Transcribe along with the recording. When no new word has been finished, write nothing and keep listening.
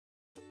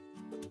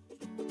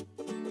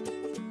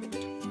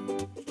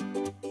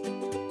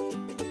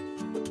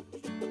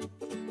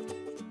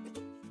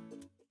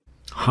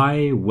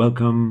Hi,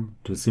 welcome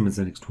to Siemens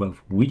NX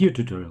 12 video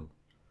tutorial.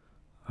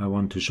 I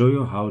want to show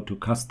you how to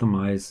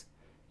customize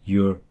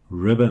your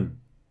ribbon.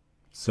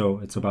 So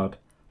it's about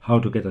how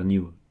to get a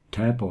new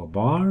tab or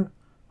bar,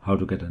 how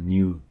to get a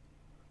new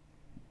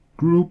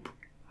group,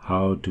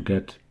 how to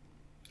get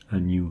a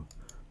new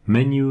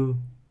menu,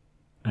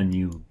 a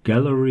new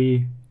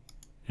gallery,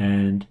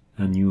 and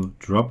a new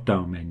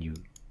drop-down menu.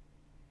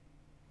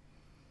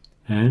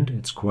 And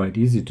it's quite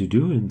easy to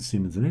do in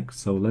Siemens NX,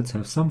 so let's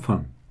have some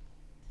fun.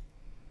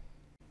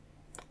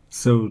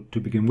 So to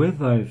begin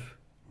with, I've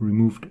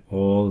removed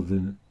all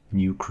the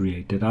new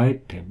created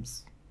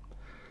items.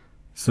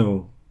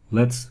 So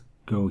let's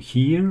go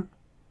here,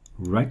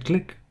 right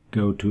click,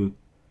 go to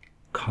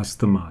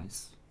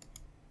Customize.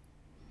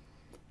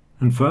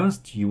 And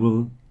first you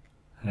will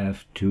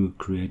have to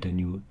create a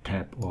new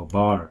tab or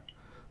bar.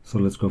 So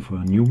let's go for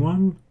a new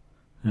one,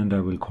 and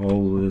I will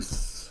call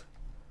this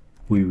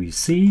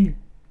VVC,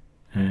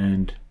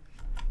 and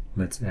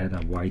let's add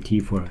a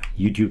YT for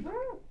YouTube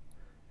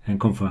and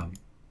confirm.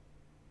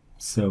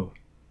 So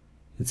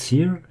it's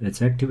here,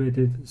 it's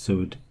activated,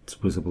 so it's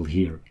visible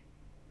here.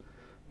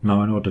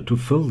 Now in order to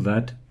fill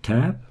that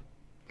tab,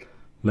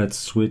 let's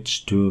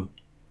switch to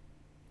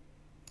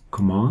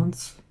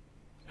Commands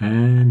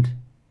and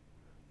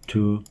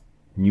to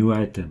New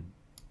Item.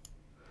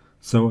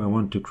 So I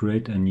want to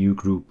create a new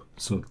group.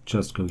 So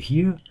just go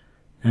here,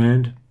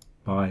 and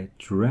by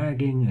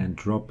dragging and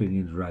dropping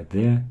it right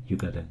there, you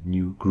get a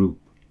new group.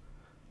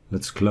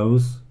 Let's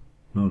close,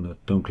 no,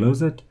 don't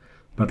close it.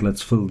 But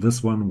let's fill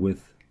this one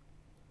with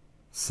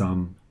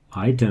some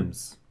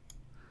items.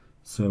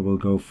 So we'll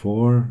go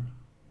for,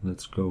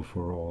 let's go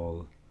for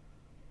all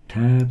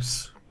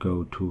tabs,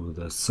 go to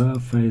the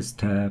surface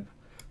tab,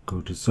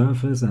 go to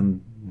surface,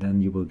 and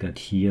then you will get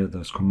here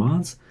those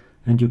commands,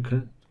 and you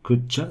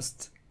could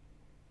just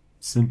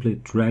simply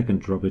drag and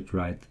drop it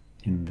right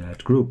in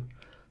that group.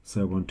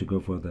 So I want to go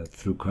for the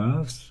through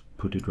curves,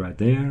 put it right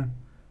there,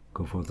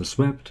 go for the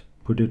swept,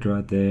 put it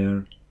right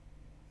there.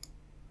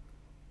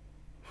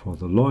 For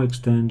the law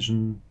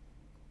extension,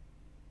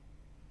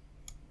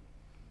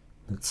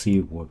 let's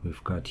see what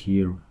we've got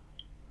here.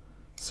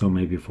 So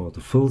maybe for the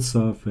fill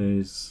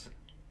surface,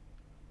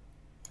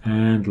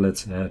 and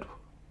let's add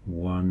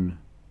one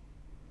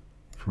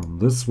from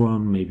this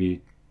one,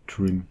 maybe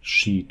trim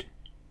sheet.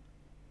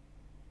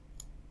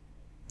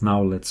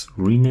 Now let's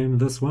rename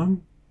this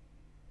one.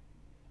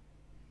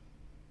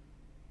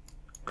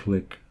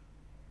 Click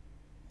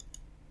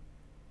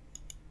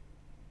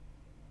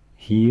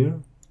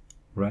here,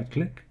 right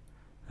click,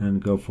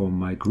 and go for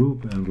my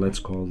group, and let's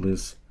call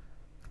this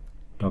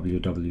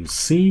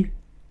WWC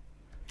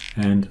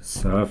and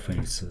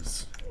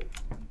surfaces.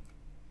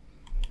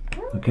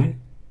 Okay,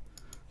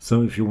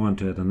 so if you want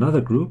to add another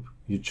group,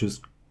 you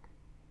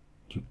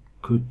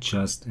could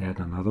just add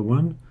another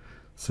one.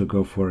 So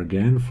go for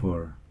again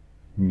for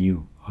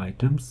new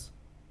items,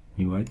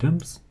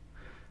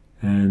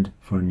 and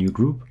for a new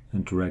group,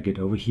 and drag it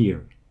over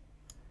here,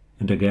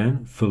 and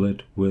again fill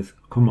it with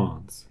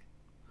commands.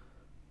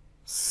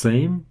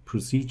 Same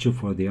procedure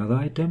for the other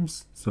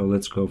items. So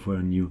let's go for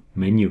a new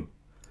menu.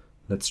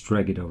 Let's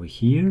drag it over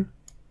here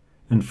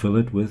and fill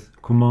it with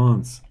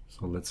commands.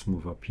 So let's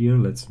move up here.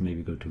 Let's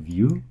maybe go to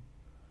view,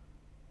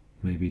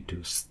 maybe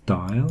to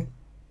style,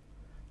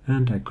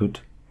 and I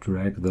could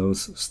drag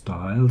those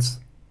styles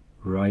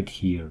right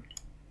here.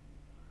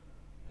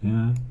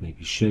 Yeah,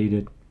 maybe shade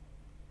it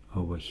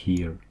over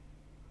here.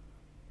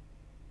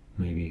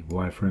 Maybe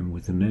wireframe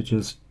with the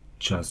edges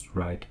just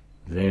right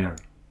there.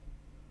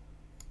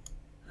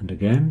 And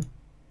again,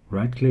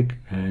 right click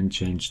and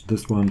change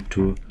this one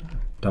to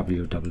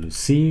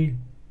WWC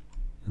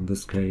in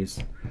this case,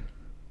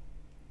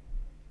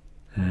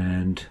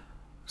 and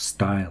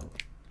style.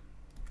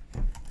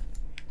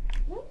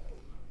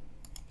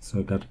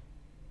 So I got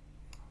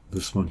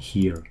this one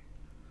here.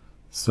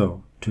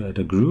 So to add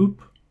a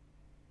group,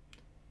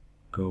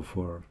 go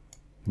for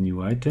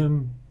new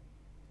item,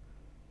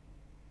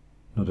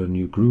 not a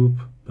new group,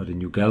 but a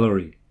new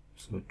gallery.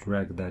 So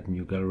drag that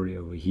new gallery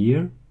over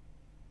here.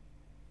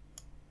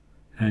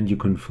 And you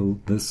can fill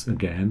this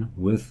again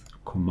with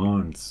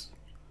commands.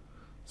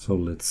 So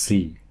let's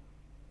see.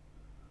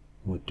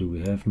 What do we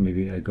have?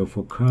 Maybe I go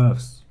for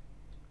curves.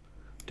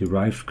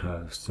 Derived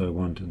curves. So I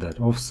want that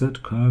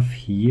offset curve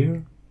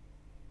here.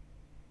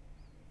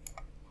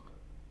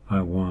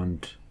 I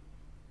want,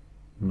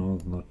 no,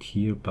 not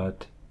here,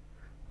 but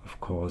of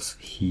course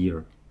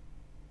here.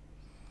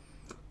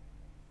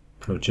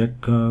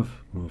 Project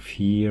curve, move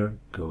here,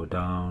 go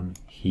down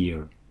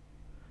here.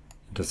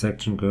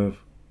 Intersection curve,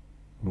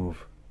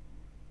 move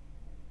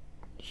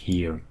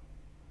here,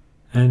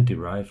 and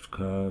derived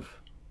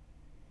curve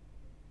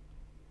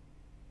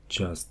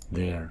just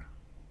there.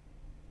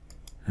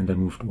 And I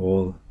moved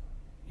all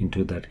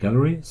into that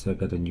gallery, so I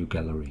got a new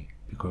gallery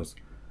because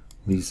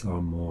these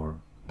are more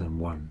than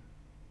one.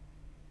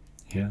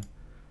 Here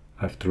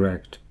I've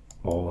dragged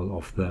all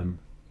of them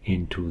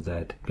into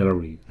that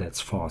gallery.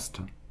 That's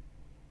faster.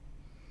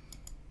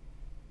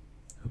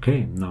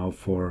 Okay, now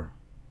for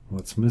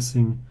what's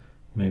missing,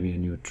 maybe a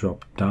new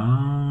drop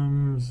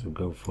down. So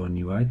go for a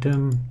new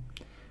item,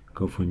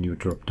 go for a new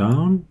drop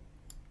down,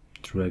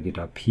 drag it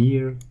up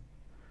here,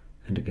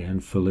 and again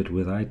fill it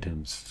with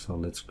items. So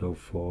let's go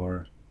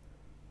for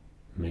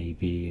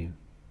maybe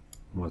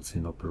what's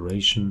in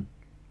operation.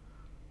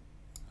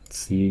 Let's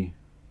see.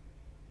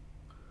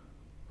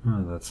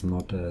 Oh, that's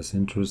not as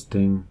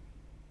interesting.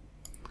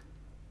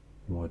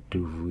 What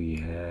do we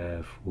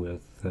have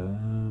with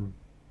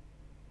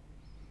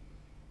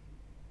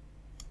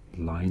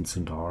lines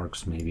and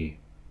arcs? Maybe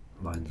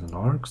lines and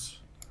arcs.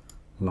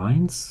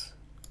 Lines,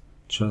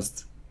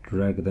 just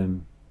drag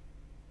them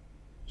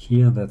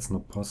here. That's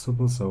not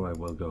possible, so I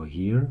will go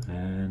here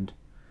and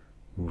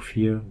move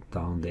here,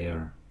 down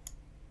there.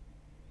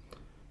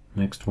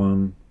 Next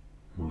one,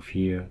 move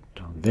here,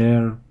 down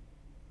there.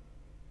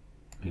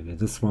 Maybe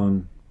this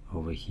one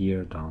over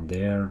here, down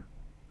there,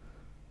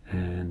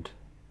 and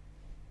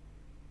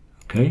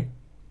okay.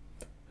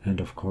 And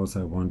of course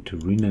I want to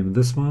rename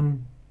this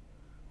one,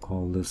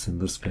 call this in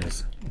this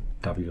case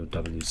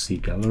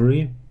WWC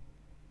Gallery,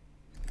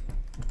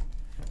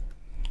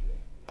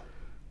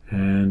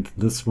 and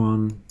this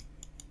one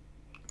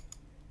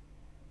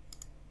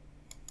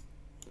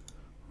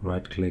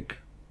right click,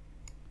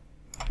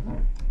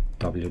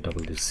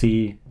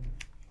 WWC,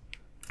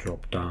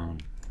 drop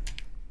down.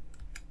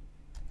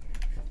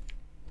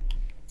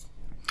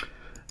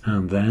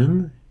 And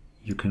then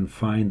you can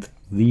find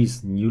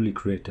these newly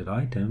created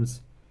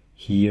items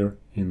here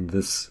in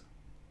this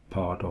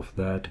part of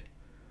that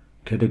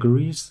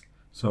categories.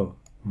 So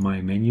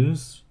my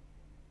menus,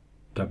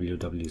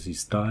 WWC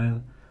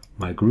style,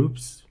 my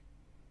groups,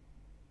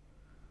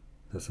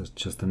 this is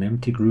just an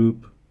empty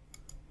group,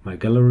 my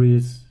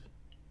galleries,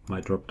 my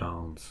drop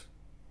downs.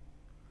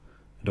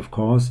 And of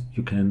course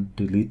you can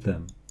delete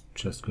them.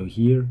 Just go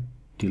here,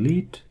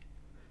 delete,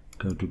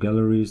 go to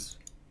galleries,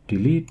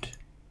 delete,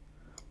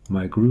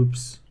 my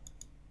groups,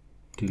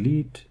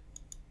 delete,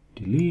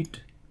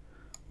 delete,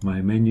 my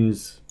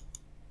menus,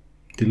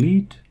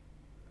 delete,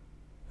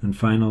 and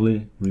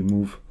finally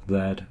remove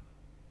that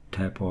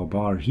tab or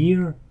bar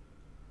here.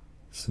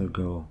 So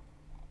go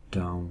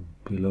down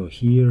below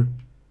here,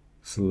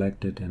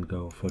 select it and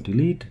go for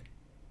delete,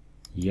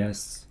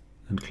 yes,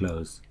 and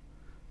close.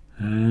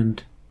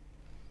 And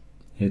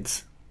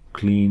it's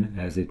clean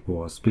as it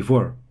was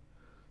before.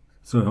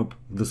 So I hope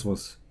this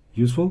was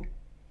useful.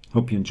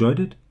 Hope you enjoyed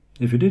it.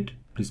 If you did,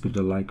 please give it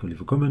a like or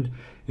leave a comment.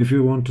 If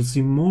you want to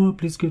see more,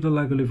 please give it a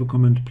like or leave a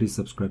comment. Please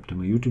subscribe to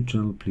my YouTube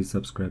channel. Please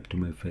subscribe to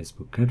my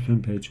Facebook cat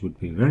fan page. Would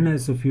be very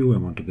nice of you. I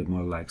want to get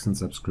more likes and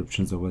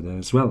subscriptions over there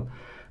as well.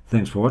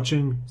 Thanks for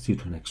watching. See you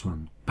to the next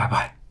one. Bye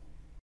bye.